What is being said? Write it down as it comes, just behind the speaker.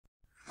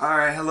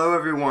Alright, hello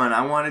everyone.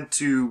 I wanted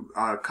to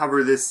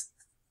cover this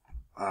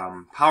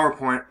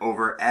PowerPoint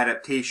over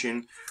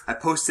adaptation. I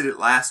posted it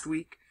last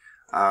week,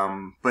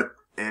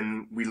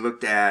 and we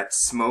looked at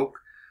Smoke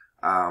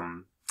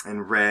and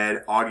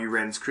read Augie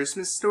Wren's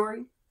Christmas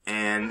Story.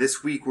 And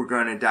this week we're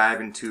going to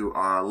dive into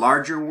a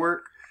larger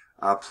work,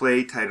 a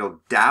play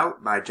titled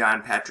Doubt by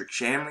John Patrick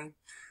Shanley,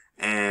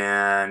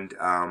 and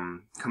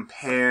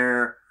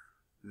compare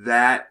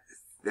that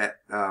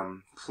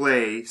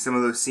play, some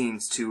of those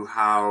scenes, to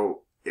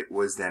how it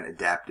was then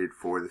adapted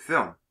for the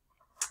film.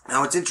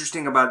 Now, what's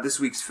interesting about this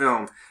week's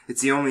film,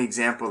 it's the only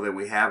example that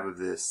we have of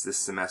this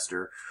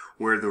semester,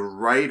 where the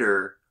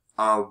writer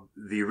of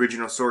the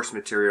original source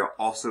material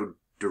also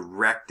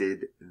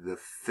directed the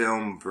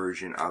film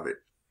version of it.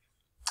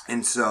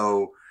 And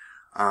so,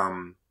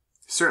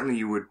 certainly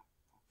you would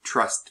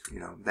trust,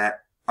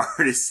 that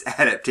artist's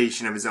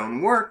adaptation of his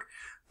own work,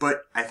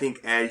 but I think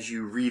as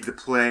you read the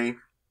play,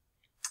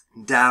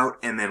 Doubt,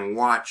 and then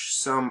watch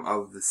some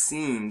of the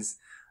scenes,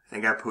 I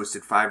think I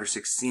posted 5 or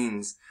 6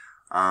 scenes,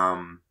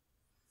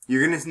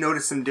 you're going to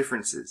notice some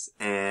differences.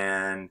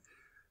 And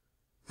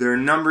there are a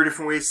number of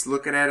different ways to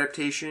look at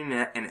adaptation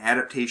and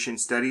adaptation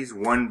studies.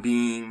 One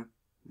being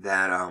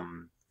that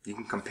you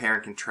can compare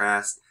and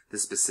contrast the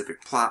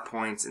specific plot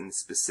points and the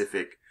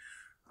specific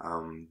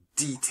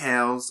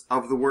details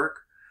of the work.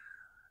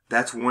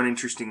 That's one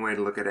interesting way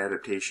to look at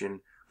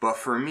adaptation. But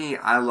for me,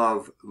 I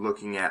love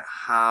looking at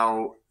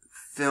how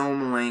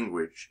film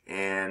language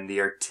and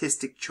the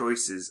artistic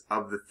choices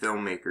of the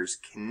filmmakers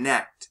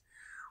connect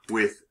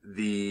with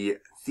the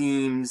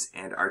themes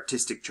and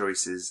artistic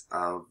choices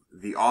of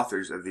the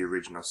authors of the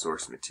original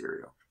source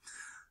material.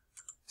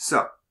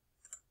 So,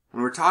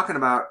 when we're talking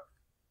about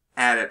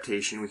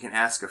adaptation, we can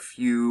ask a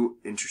few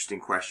interesting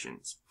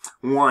questions.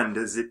 One,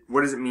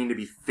 what does it mean to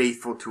be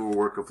faithful to a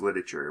work of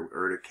literature,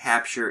 or to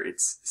capture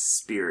its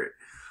spirit?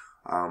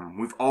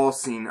 We've all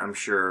seen, I'm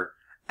sure,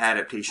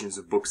 adaptations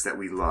of books that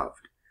we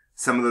loved.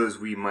 Some of those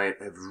we might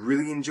have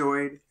really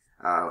enjoyed,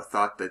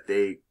 thought that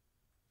they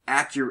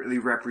accurately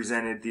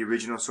represented the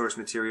original source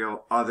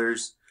material.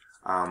 Others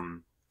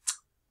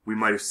we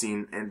might have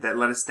seen and that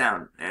let us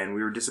down, and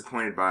we were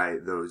disappointed by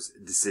those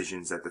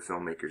decisions that the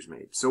filmmakers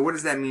made. So what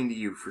does that mean to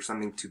you for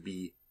something to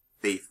be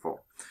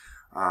faithful?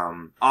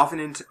 Often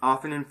in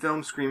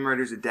film,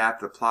 screenwriters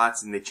adapt the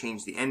plots and they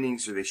change the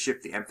endings, or they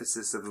shift the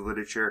emphasis of the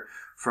literature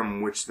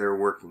from which they're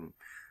working.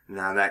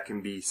 Now, that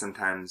can be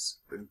sometimes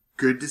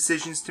good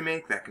decisions to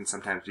make. That can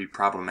sometimes be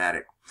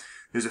problematic.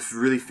 There's a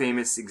really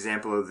famous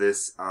example of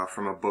this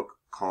from a book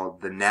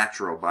called The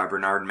Natural by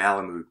Bernard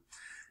Malamud.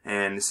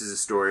 And this is a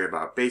story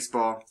about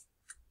baseball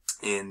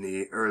in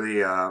the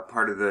early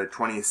part of the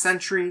 20th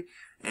century.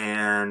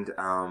 And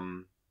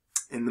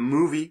in the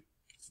movie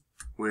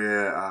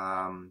with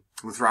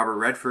Robert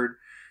Redford,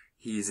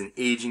 he's an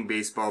aging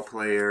baseball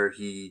player.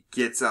 He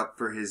gets up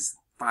for his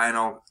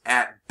final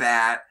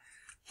at-bat,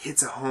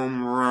 hits a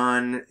home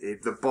run.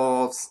 The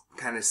ball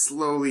kind of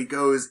slowly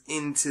goes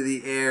into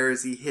the air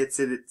as he hits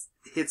it. It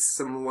hits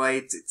some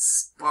lights. It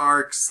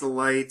sparks the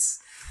lights.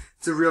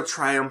 It's a real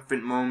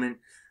triumphant moment.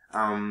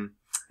 And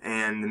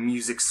the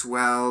music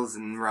swells,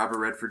 and Robert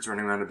Redford's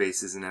running around the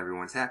bases, and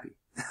everyone's happy.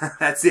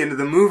 That's the end of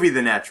the movie,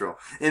 The Natural.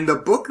 In the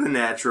book, The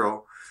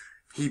Natural,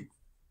 he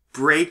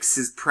breaks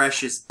his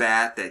precious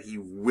bat that he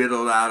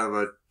whittled out of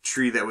a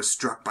tree that was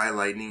struck by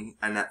lightning,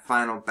 and that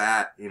final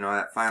bat,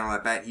 that final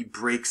at bat, he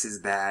breaks his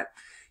bat.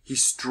 He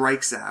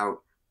strikes out.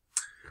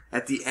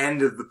 At the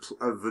end of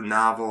the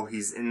novel,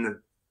 he's in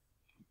the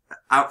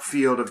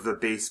outfield of the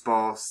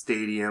baseball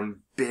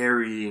stadium,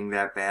 burying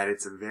that bat.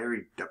 It's a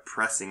very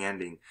depressing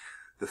ending.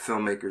 The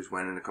filmmakers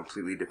went in a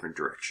completely different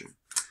direction.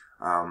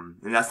 And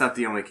that's not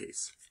the only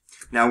case.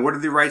 Now, what are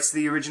the rights to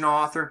the original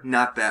author?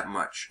 Not that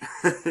much,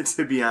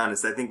 to be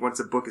honest. I think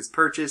once a book is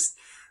purchased,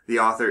 the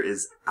author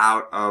is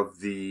out of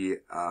the,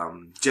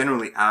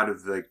 generally out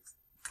of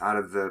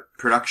the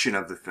production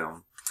of the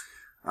film.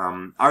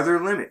 Are there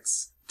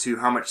limits to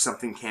how much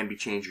something can be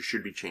changed or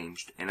should be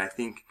changed? And I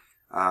think,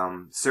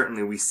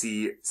 certainly we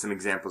see some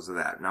examples of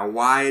that. Now,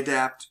 why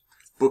adapt?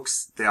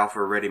 Books, they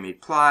offer a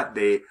ready-made plot.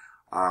 They,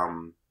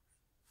 come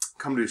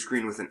to a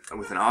screen with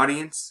an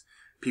audience.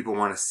 People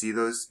want to see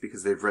those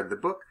because they've read the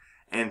book.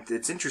 And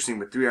it's interesting,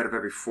 but 3 out of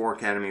every 4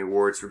 Academy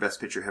Awards for Best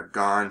Picture have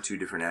gone to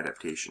different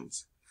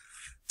adaptations.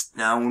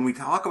 Now, when we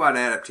talk about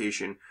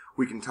adaptation,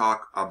 we can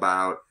talk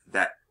about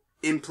that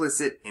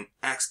implicit and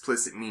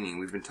explicit meaning.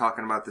 We've been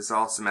talking about this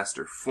all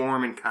semester,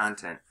 form and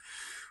content.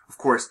 Of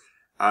course,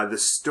 the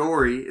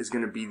story is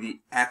going to be the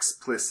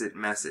explicit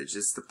message.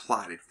 It's the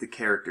plot, it's the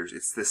characters,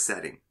 it's the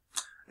setting,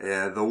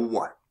 the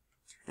what.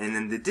 And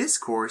then the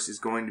discourse is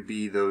going to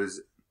be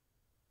those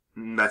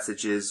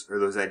messages or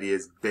those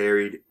ideas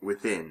buried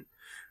within.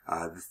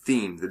 The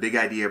theme, the big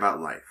idea about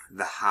life,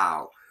 the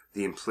how,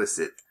 the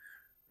implicit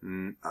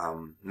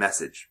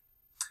message.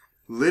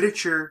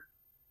 Literature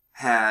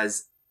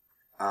has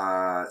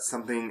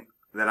something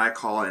that I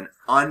call an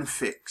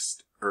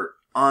unfixed or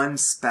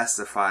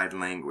unspecified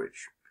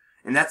language.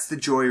 And that's the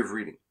joy of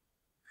reading.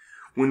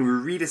 When we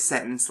read a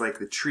sentence like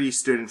 "the tree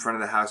stood in front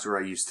of the house where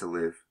I used to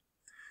live,"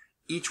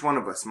 each one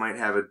of us might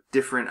have a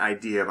different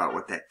idea about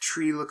what that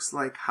tree looks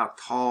like, how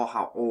tall,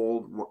 how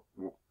old,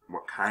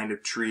 what kind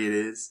of tree it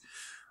is,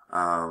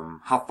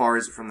 how far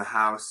is it from the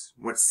house,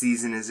 what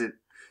season is it.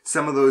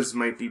 Some of those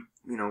might be,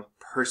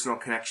 personal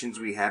connections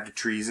we have to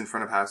trees in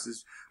front of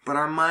houses, but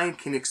our mind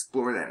can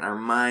explore that, and our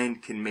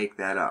mind can make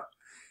that up.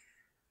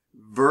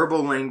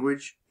 Verbal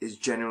language is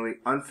generally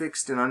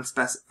unfixed and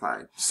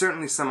unspecified.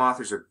 Certainly some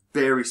authors are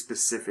very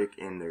specific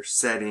in their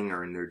setting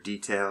or in their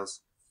details.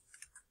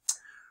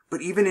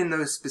 But even in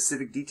those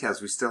specific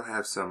details, we still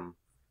have some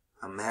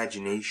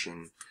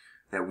imagination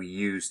that we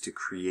use to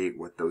create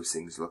what those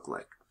things look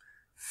like.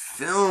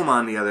 Film,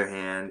 on the other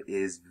hand,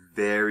 is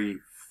very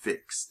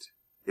fixed.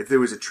 If there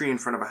was a tree in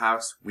front of a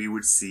house, we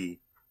would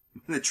see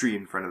the tree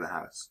in front of the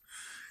house.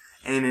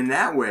 And in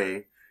that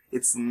way,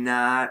 it's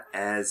not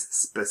as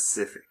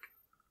specific.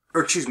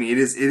 Or excuse me, it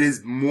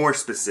is more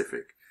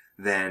specific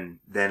than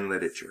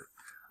literature.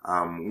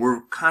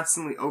 We're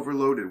constantly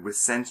overloaded with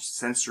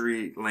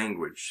sensory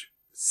language,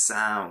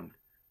 sound,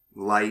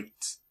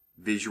 light,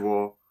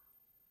 visual.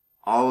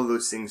 All of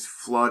those things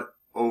flood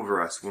over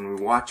us when we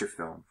watch a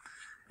film.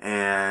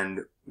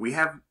 And we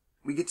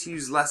get to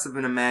use less of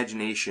an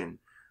imagination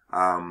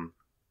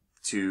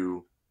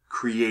to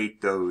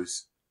create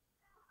those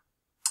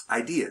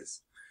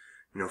ideas.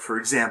 For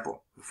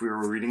example, if we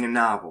were reading a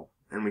novel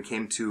and we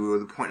came to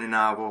the point in a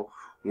novel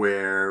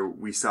where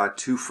we saw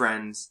two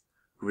friends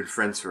who had been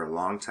friends for a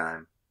long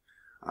time,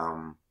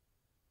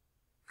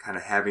 kind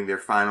of having their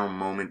final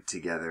moment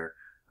together.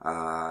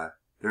 They're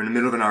in the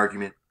middle of an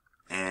argument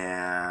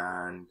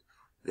and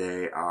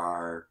they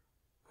are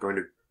going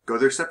to go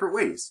their separate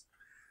ways.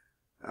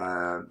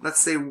 Let's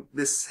say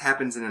this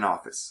happens in an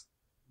office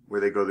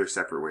where they go their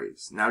separate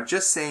ways. Now,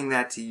 just saying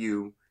that to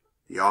you,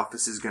 the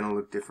office is going to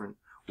look different.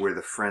 Where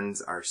the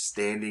friends are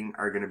standing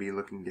is going to be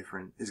looking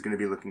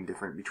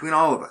different between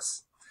all of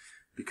us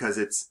because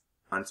it's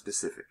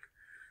unspecific.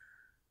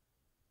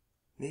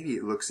 Maybe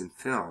it looks in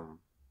film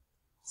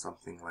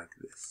something like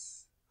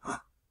this.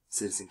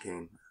 Citizen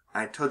Kane.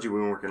 I told you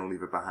we weren't going to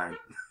leave it behind.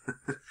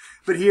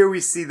 But here we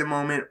see the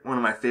moment, one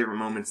of my favorite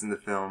moments in the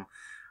film,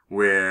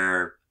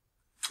 where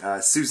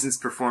Susan's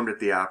performed at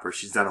the opera.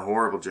 She's done a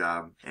horrible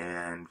job,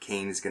 and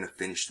Kane is going to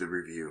finish the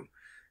review.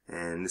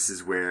 And this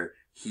is where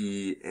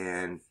he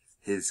and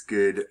his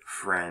good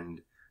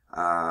friend,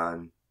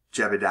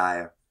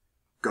 Jebediah,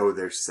 go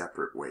their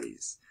separate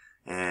ways.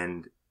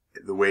 And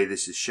the way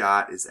this is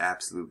shot is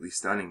absolutely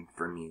stunning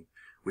for me.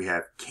 We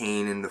have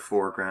Kane in the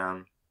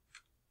foreground,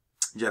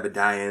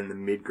 Jebediah in the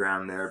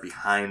midground there,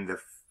 behind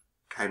the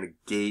kind of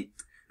gate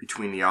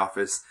between the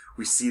office.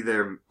 We see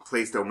they're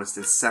placed almost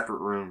in separate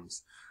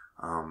rooms,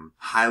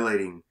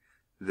 highlighting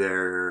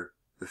the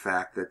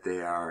fact that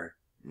they are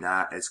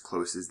not as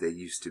close as they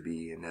used to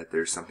be, and that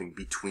there's something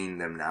between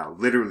them now,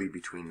 literally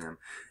between them.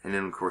 And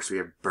then, of course, we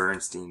have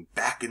Bernstein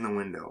back in the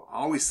window.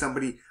 Always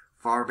somebody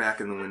far back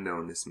in the window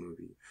in this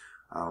movie.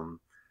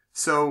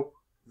 So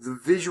the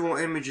visual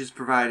images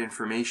provide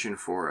information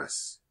for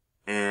us,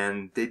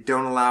 and they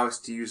don't allow us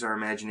to use our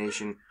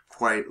imagination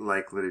quite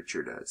like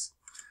literature does.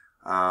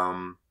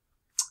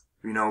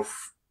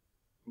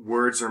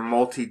 Words are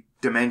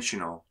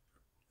multi-dimensional.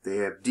 They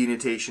have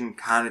denotation,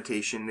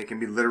 connotation. They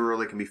can be literal,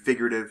 they can be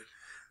figurative.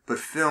 But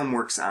film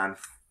works on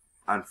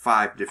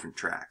 5 different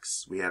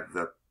tracks. We have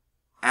the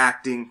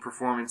acting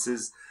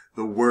performances,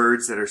 the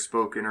words that are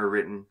spoken or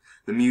written,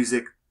 the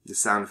music, the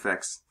sound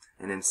effects,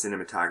 and then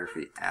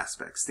cinematography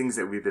aspects, things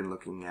that we've been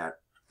looking at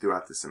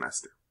throughout the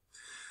semester.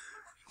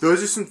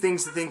 Those are some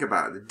things to think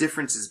about, the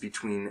differences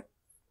between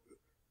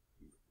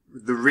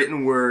the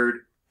written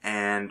word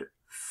and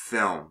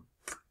film.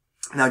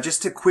 Now,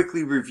 just to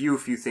quickly review a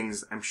few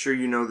things, I'm sure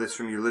you know this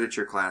from your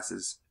literature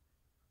classes.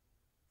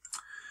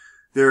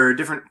 There are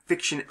different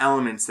fiction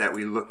elements that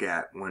we look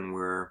at when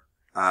we're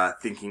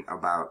thinking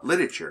about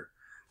literature.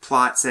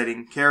 Plot,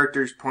 setting,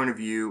 characters, point of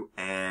view,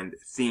 and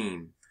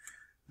theme.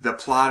 The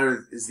plot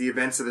is the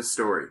events of a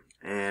story,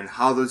 and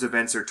how those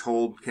events are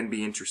told can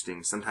be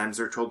interesting. Sometimes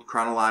they're told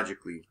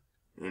chronologically,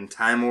 in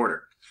time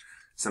order.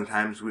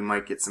 Sometimes we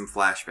might get some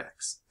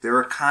flashbacks. There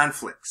are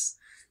conflicts,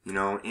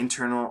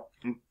 internal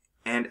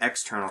and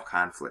external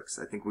conflicts.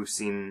 I think we've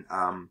seen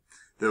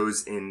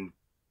those in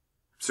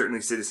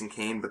certainly Citizen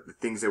Kane, but the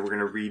things that we're going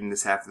to read in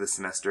this half of the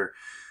semester,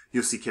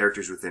 you'll see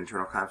characters with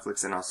internal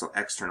conflicts and also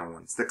external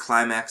ones. The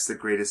climax, the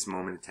greatest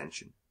moment of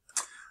tension.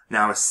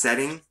 Now, a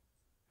setting.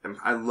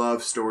 I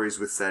love stories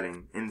with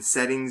setting. And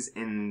settings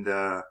in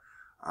the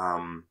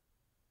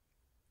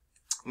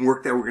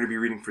work that we're going to be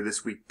reading for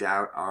this week,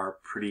 Doubt, are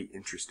pretty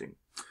interesting.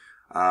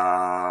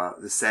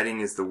 The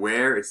setting is the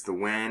where, it's the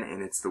when,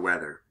 and it's the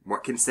whether.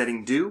 What can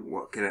setting do?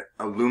 What can it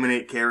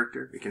illuminate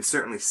character? It can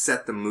certainly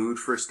set the mood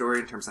for a story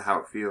in terms of how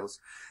it feels.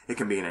 It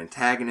can be an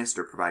antagonist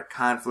or provide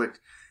conflict,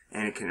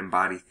 and it can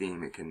embody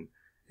theme. It can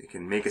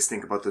make us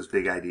think about those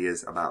big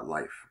ideas about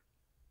life.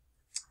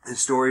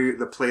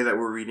 The play that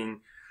we're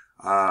reading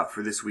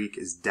for this week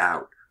is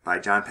Doubt by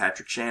John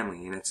Patrick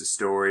Shanley, and it's a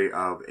story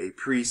of a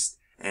priest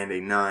and a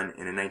nun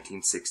in a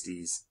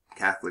 1960s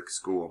Catholic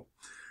school.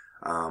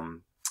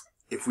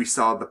 If we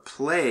saw the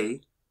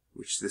play,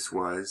 which this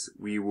was,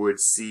 we would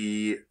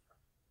see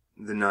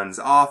the nun's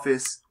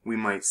office. We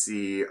might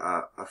see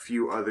a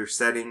few other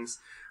settings.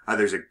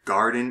 There's a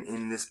garden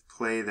in this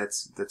play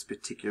that's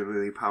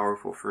particularly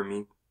powerful for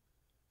me,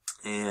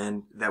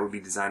 and that would be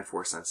designed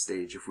for us on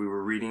stage. If we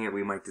were reading it,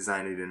 we might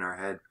design it in our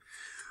head.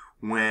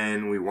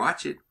 When we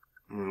watch it,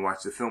 when we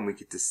watch the film, we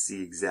get to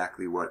see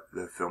exactly what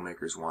the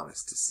filmmakers want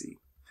us to see.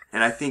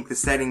 And I think the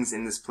settings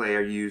in this play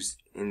are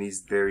used in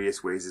these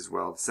various ways as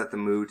well, to set the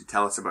mood, to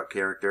tell us about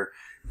character,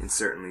 and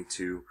certainly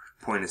to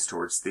point us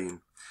towards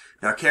theme.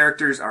 Now,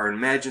 characters are an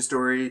imagined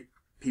story,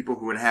 people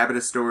who inhabit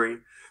a story.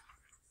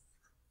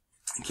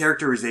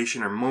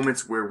 Characterization are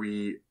moments where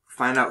we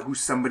find out who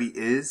somebody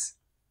is.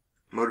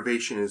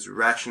 Motivation is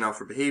rationale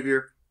for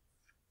behavior,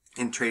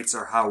 and traits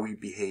are how we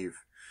behave.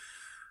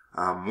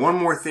 One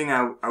more thing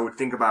I would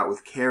think about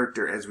with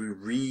character as we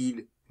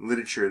read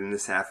literature in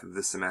this half of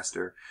the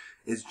semester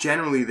is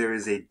generally there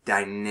is a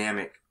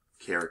dynamic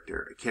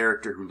character, a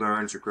character who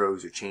learns or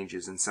grows or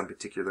changes in some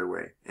particular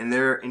way. And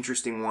they're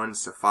interesting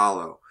ones to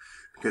follow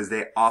because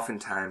they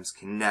oftentimes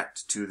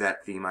connect to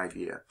that theme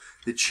idea.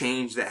 The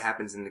change that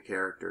happens in the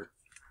character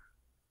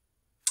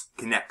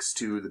connects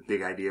to the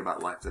big idea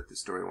about life that the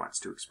story wants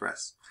to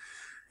express.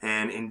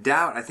 And in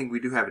Doubt, I think we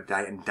do have a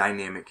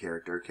dynamic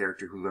character, a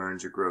character who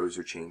learns or grows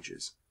or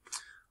changes.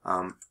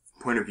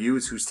 Point of view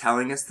is who's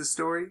telling us the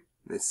story.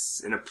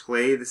 In a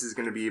play, this is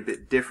going to be a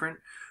bit different.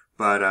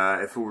 But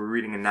if we were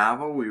reading a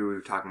novel, we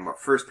were talking about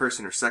first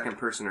person or second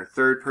person or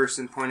third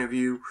person point of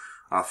view.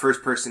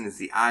 First person is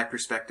the I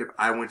perspective.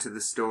 I went to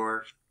the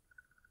store.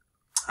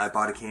 I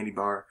bought a candy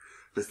bar.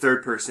 The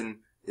third person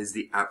is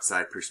the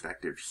outside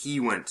perspective. He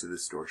went to the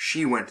store.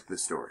 She went to the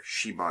store.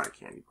 She bought a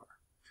candy bar.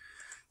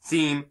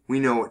 Theme,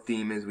 we know what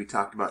theme is. We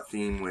talked about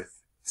theme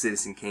with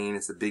Citizen Kane.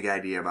 It's the big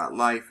idea about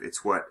life.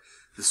 It's what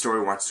the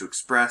story wants to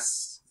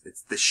express.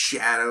 It's the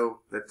shadow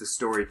that the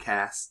story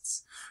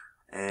casts.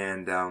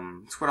 And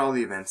it's what all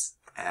the events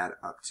add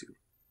up to.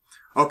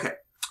 Okay,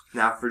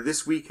 now for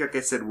this week, like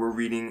I said, we're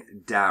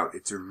reading Doubt.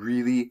 It's a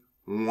really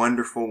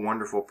wonderful,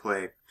 wonderful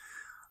play.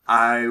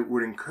 I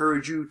would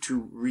encourage you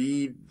to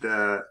read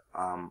the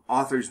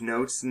author's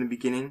notes in the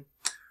beginning.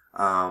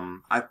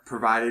 I've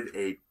provided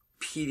a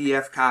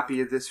PDF copy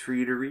of this for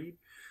you to read.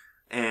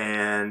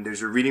 And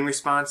there's a reading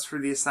response for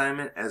the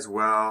assignment, as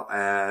well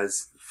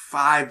as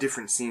 5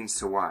 different scenes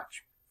to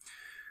watch.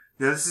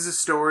 Now, this is a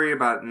story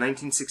about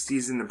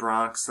 1960s in the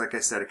Bronx. Like I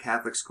said, a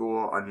Catholic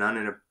school, a nun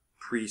and a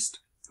priest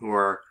who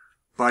are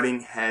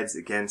butting heads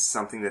against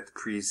something that the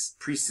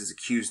priest is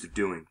accused of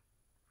doing.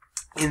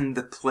 In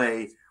the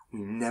play, we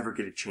never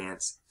get a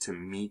chance to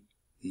meet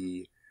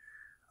the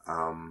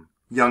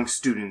young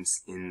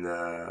students in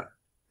the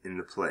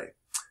play,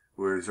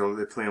 whereas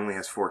the play only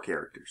has 4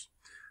 characters.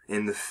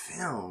 In the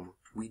film,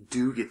 we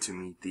do get to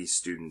meet these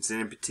students,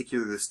 and in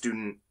particular the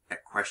student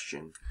at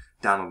question,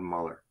 Donald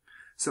Muller.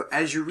 So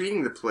as you're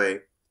reading the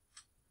play,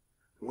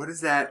 what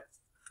does that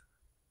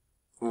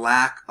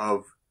lack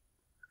of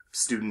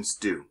students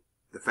do?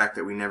 The fact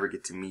that we never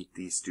get to meet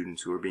these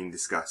students who are being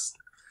discussed.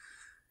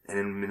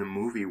 And in a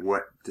movie,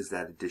 what does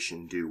that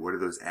addition do? What do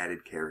those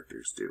added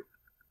characters do?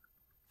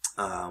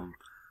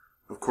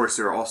 Of course,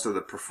 there are also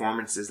the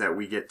performances that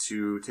we get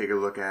to take a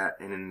look at.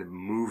 And in the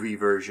movie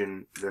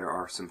version, there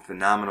are some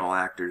phenomenal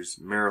actors.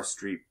 Meryl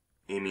Streep,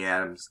 Amy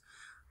Adams,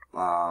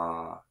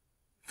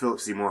 Philip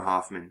Seymour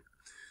Hoffman.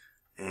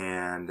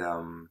 And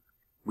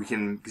we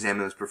can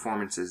examine those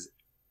performances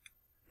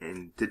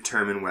and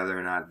determine whether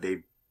or not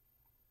they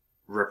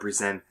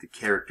represent the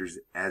characters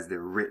as they're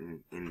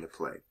written in the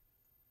play.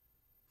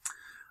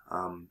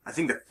 I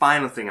think the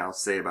final thing I'll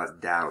say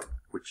about Doubt,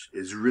 which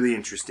is really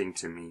interesting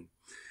to me,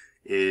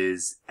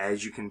 is,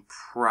 as you can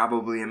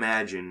probably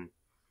imagine,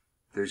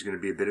 there's going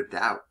to be a bit of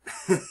doubt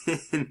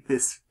in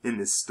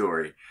this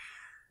story.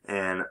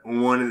 And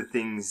one of the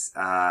things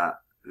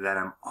that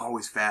I'm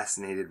always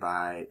fascinated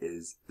by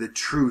is the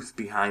truth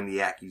behind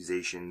the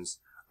accusations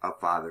of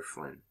Father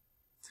Flynn.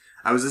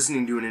 I was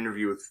listening to an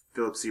interview with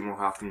Philip Seymour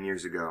Hoffman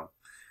years ago,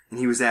 and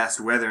he was asked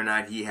whether or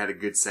not he had a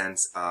good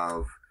sense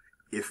of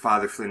if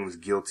Father Flynn was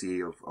guilty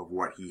of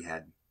what he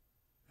had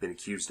been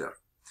accused of.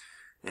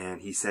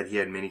 And he said he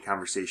had many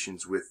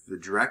conversations with the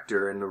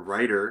director and the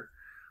writer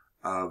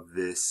of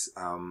this,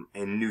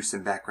 and knew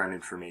some background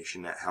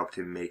information that helped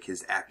him make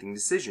his acting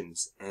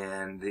decisions.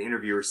 And the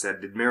interviewer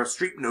said, "Did Meryl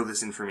Streep know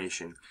this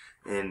information?"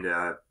 And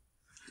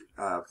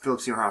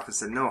Philip Seymour Hoffman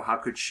said, "No, how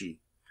could she?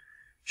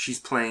 She's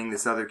playing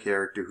this other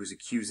character who's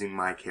accusing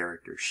my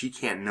character. She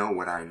can't know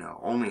what I know.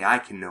 Only I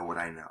can know what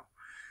I know."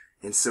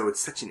 And so it's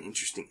such an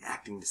interesting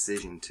acting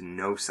decision to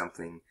know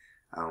something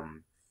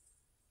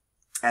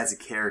as a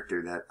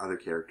character that other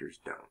characters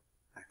don't.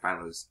 I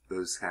find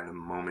those kind of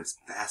moments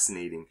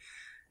fascinating.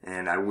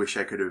 And I wish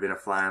I could have been a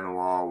fly on the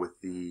wall with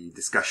the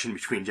discussion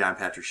between John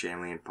Patrick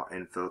Shanley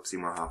and Philip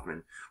Seymour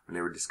Hoffman when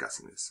they were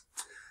discussing this.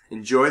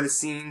 Enjoy the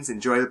scenes,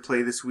 enjoy the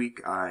play this week,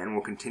 and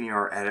we'll continue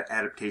our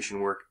adaptation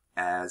work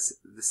as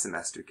the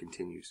semester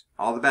continues.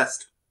 All the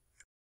best.